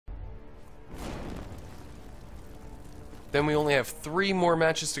Then we only have 3 more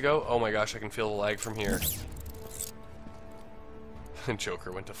matches to go. Oh my gosh, I can feel the lag from here.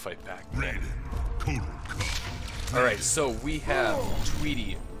 Joker went to fight back. Alright, so we have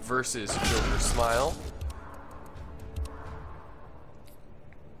Tweedy versus JokeRSile.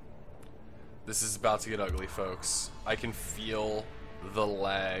 This is about to get ugly, folks. I can feel the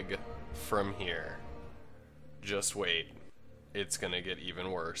lag from here. Just wait. It's gonna get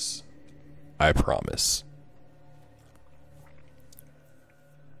even worse. I promise.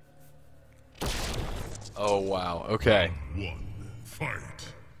 Oh wow, okay. One, fight.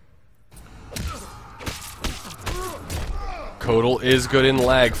 Khaotic is good in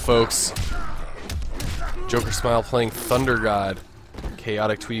lag, folks. JokeRSile playing Thunder God.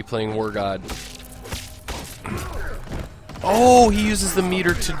 Khaotic Tweedy playing War God. Oh, he uses the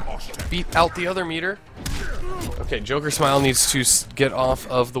meter to beat out the other meter. Okay, JokeRSile needs to get off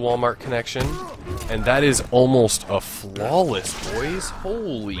of the Walmart connection. And that is almost a flawless, boys.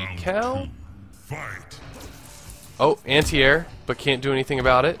 Holy cow. Fight. Oh, anti-air, but can't do anything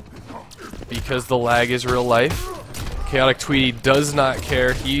about it because the lag is real life. Khaotic Tweedy does not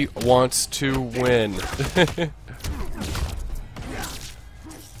care. He wants to win.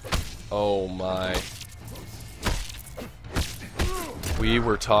 Oh my. We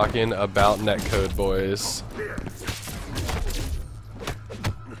were talking about netcode, boys.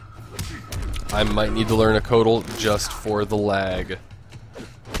 I might need to learn a Khaotic just for the lag.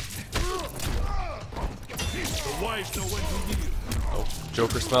 Oh,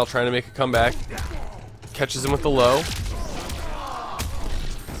 JokeRSile trying to make a comeback. Catches him with the low.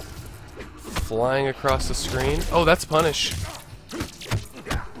 Flying across the screen. Oh, that's punish.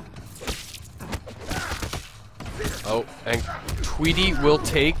 Oh, and Tweedy will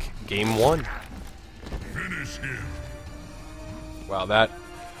take game 1. Finish him. Wow, that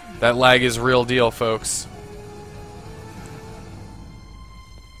lag is real deal, folks.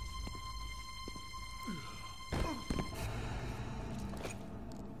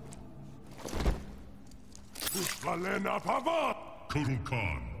 Khaotic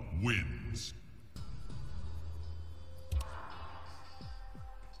Khan wins.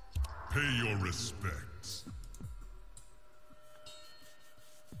 Pay your respects.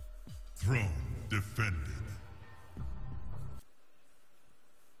 Throne defended.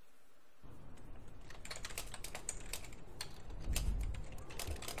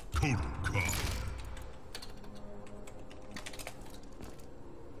 Khaotic Khan.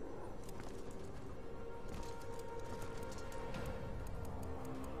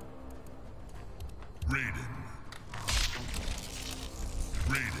 Raiden.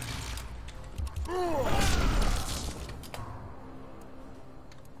 Raiden.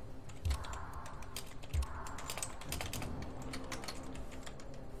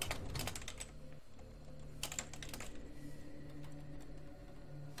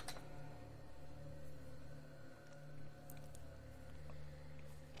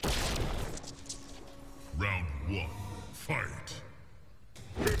 Round 1, fight.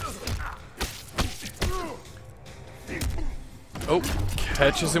 Oh,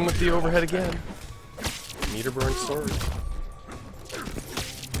 catches him with the overhead again. Meter burn sword.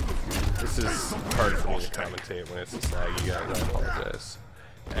 This is hard for me to commentate when it's this laggy, guys. I apologize.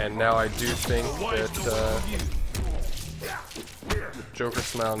 And now I do think that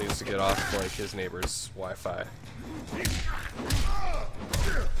JokeRSile needs to get off like his neighbor's Wi-Fi.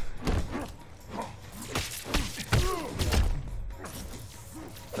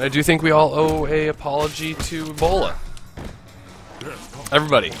 I do think we all owe an apology to Ebola.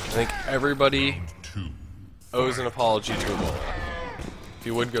 Everybody. I think everybody owes an apology to Ebola. If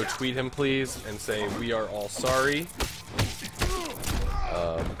you would go tweet him, please, and say, we are all sorry.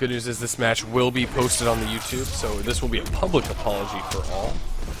 Good news is this match will be posted on the YouTube, so this will be a public apology for all.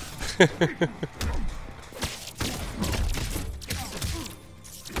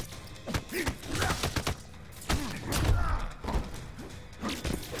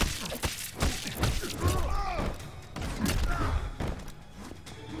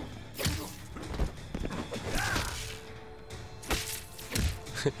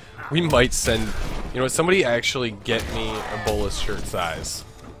 We might send, you know what, somebody actually get me Ebola's shirt size.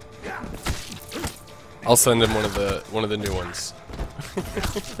 I'll send him one of the new ones.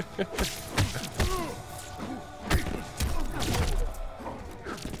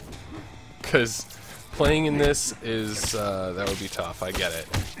 Cause playing in this is that would be tough, I get it.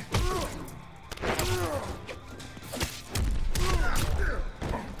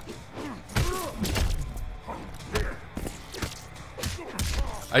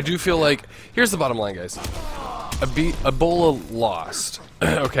 I do feel like, here's the bottom line, guys. Ebola lost.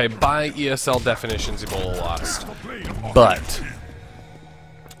 Okay, by ESL definitions, Ebola lost. But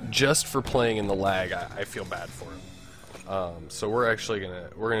just for playing in the lag, I feel bad for him. So we're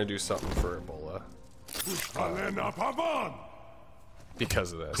gonna do something for Ebola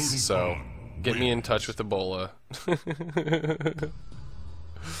because of this. So get me in touch with Ebola.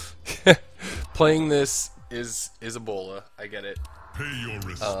 Playing this is Ebola. I get it. Pay your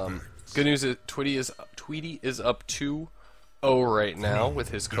respects. Good news is Tweedy is up 2-0 right now with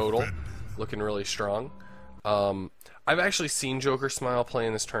his Khaotic, looking really strong. I've actually seen JokeRSile play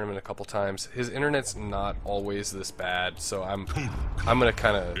in this tournament a couple times. His internet's not always this bad, so I'm gonna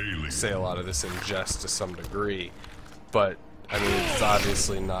kind of say a lot of this in jest to some degree. But I mean, it's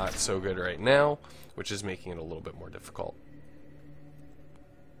obviously not so good right now, which is making it a little bit more difficult.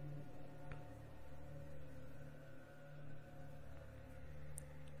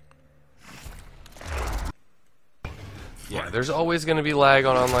 Yeah, there's always going to be lag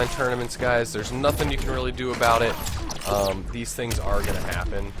on online tournaments, guys. There's nothing you can really do about it. These things are going to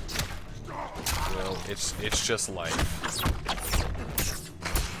happen. You know, it's just life.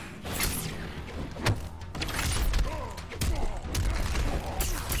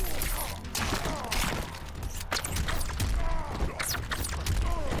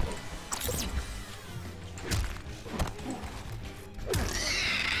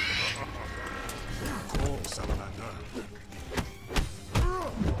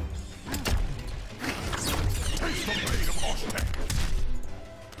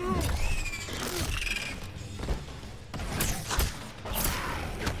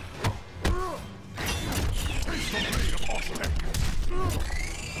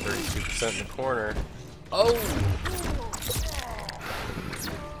 In the corner. Oh!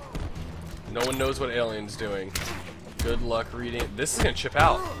 No one knows what Alien's doing. Good luck reading. This is gonna chip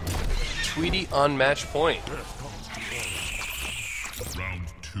out. Tweedy on match point. Round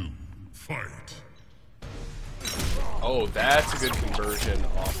 2. Fight. Oh, that's a good conversion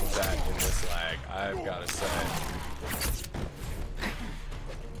off of that in this lag, I've gotta say.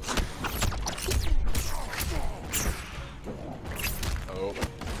 Oh.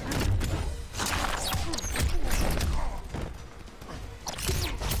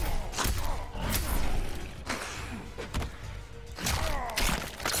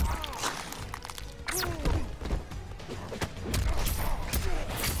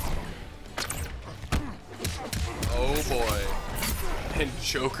 Oh boy. And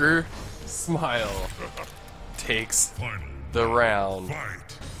JokeRSile takes the round.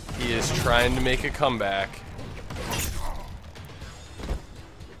 He is trying to make a comeback.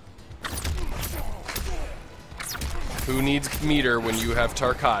 Who needs meter when you have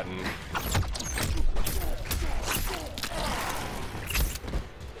Tarkatan?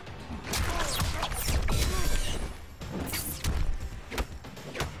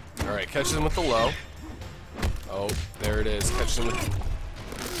 Alright, catches him with the low. Oh, there it is. Catches him with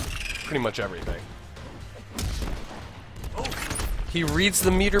pretty much everything. He reads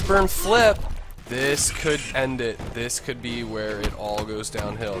the meter burn flip. This could end it. This could be where it all goes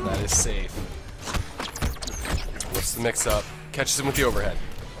downhill. That is safe. What's the mix-up? Catches him with the overhead.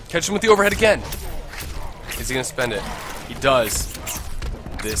 Catches him with the overhead again. Is he gonna spend it? He does.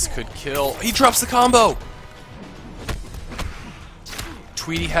 This could kill. He drops the combo.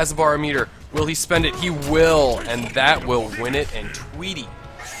 Tweedy has a bar meter. Will he spend it? He will, and that will win it, and Tweedy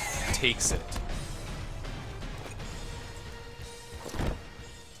takes it.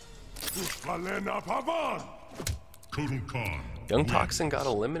 Young Toxin got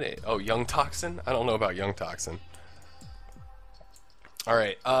eliminated. Oh, Young Toxin? I don't know about Young Toxin.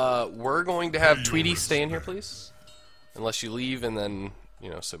 Alright, we're going to have Tweedy stay in here, please. Unless you leave, and then, you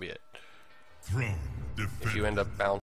know, so be it. If you end up bouncing.